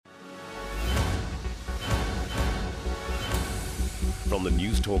From the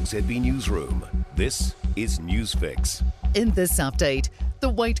News Talk ZB Newsroom, this is Newsfix. In this update, the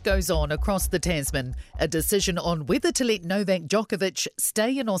wait goes on across the Tasman. A decision on whether to let Novak Djokovic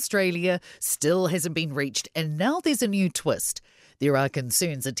stay in Australia still hasn't been reached, and now there's a new twist. There are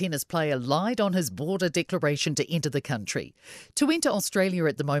concerns a tennis player lied on his border declaration to enter the country. To enter Australia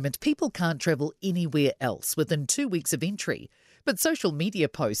at the moment, people can't travel anywhere else within 2 weeks of entry. But social media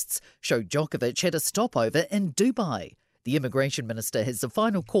posts show Djokovic had a stopover in Dubai. The Immigration Minister has the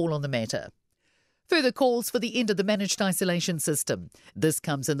final call on the matter. Further calls for the end of the managed isolation system. This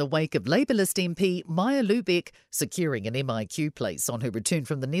comes in the wake of Labour-list MP Maya Lubbeck securing an MIQ place on her return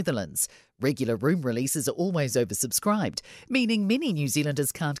from the Netherlands. Regular room releases are always oversubscribed, meaning many New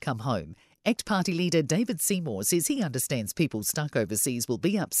Zealanders can't come home. ACT Party leader David Seymour says he understands people stuck overseas will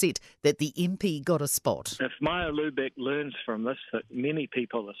be upset that the MP got a spot. If Maya Lubbeck learns from this that many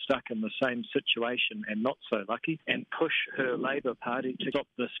people are stuck in the same situation and not so lucky, and push her Labour Party to stop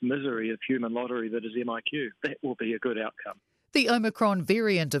this misery of human lottery that is MIQ, that will be a good outcome. The Omicron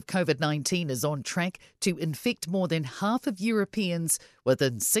variant of COVID-19 is on track to infect more than half of Europeans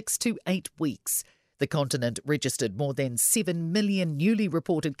within 6 to 8 weeks. The continent registered more than 7 million newly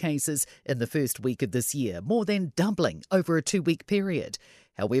reported cases in the first week of this year, more than doubling over a 2-week period.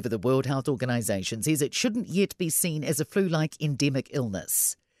 However, the World Health Organization says it shouldn't yet be seen as a flu-like endemic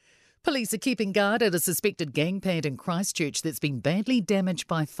illness. Police are keeping guard at a suspected gang pad in Christchurch that's been badly damaged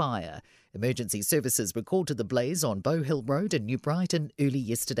by fire. Emergency services were called to the blaze on Bow Hill Road in New Brighton early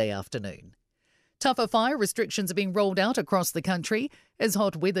yesterday afternoon. Tougher fire restrictions are being rolled out across the country as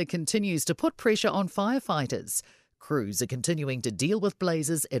hot weather continues to put pressure on firefighters. Crews are continuing to deal with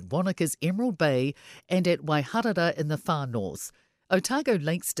blazes at Wanaka's Emerald Bay and at Waiharara in the far north. Otago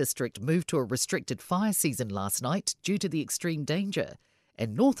Lakes District moved to a restricted fire season last night due to the extreme danger,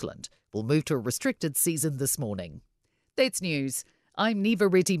 and Northland will move to a restricted season this morning. That's news. I'm Neva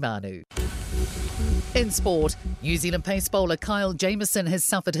Retimanu. In sport, New Zealand pace bowler Kyle Jamieson has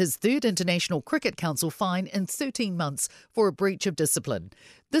suffered his third International Cricket Council fine in 13 months for a breach of discipline.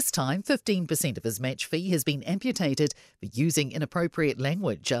 This time, 15% of his match fee has been amputated for using inappropriate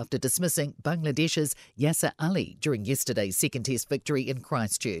language after dismissing Bangladesh's Yasser Ali during yesterday's second test victory in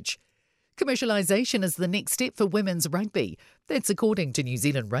Christchurch. Commercialisation is the next step for women's rugby. That's according to New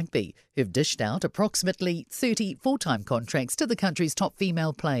Zealand Rugby, who've dished out approximately 30 full-time contracts to the country's top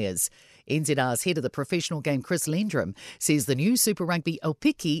female players. NZR's head of the professional game, Chris Landrum, says the new Super Rugby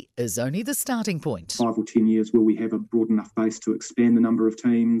Aupiki is only the starting point. 5 or 10 years, will we have a broad enough base to expand the number of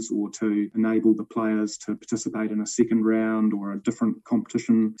teams or to enable the players to participate in a second round or a different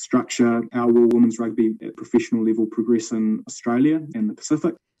competition structure? How will women's rugby at professional level progress in Australia and the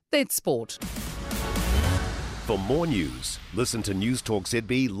Pacific? That's sport. For more news, listen to News Talk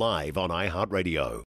ZB live on iHeartRadio.